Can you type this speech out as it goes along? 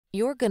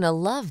You're gonna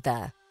love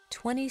the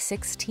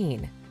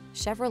 2016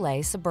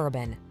 Chevrolet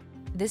Suburban.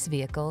 This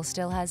vehicle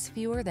still has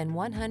fewer than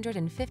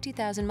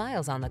 150,000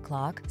 miles on the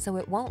clock, so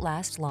it won't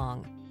last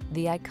long.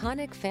 The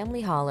iconic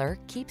family hauler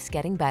keeps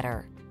getting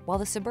better, while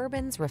the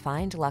Suburban's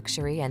refined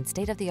luxury and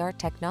state-of-the-art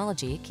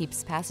technology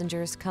keeps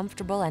passengers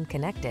comfortable and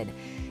connected.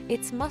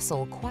 Its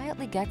muscle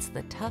quietly gets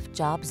the tough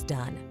jobs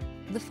done.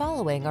 The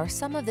following are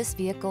some of this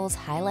vehicle's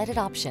highlighted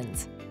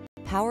options: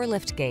 power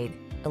liftgate,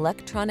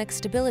 electronic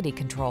stability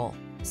control,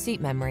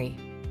 seat memory,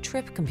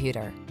 trip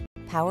computer,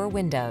 power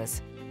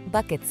windows,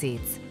 bucket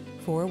seats,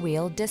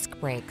 four-wheel disc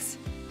brakes,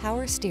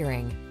 power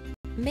steering.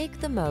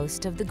 Make the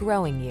most of the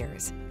growing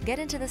years. Get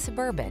into the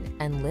Suburban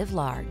and live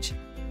large.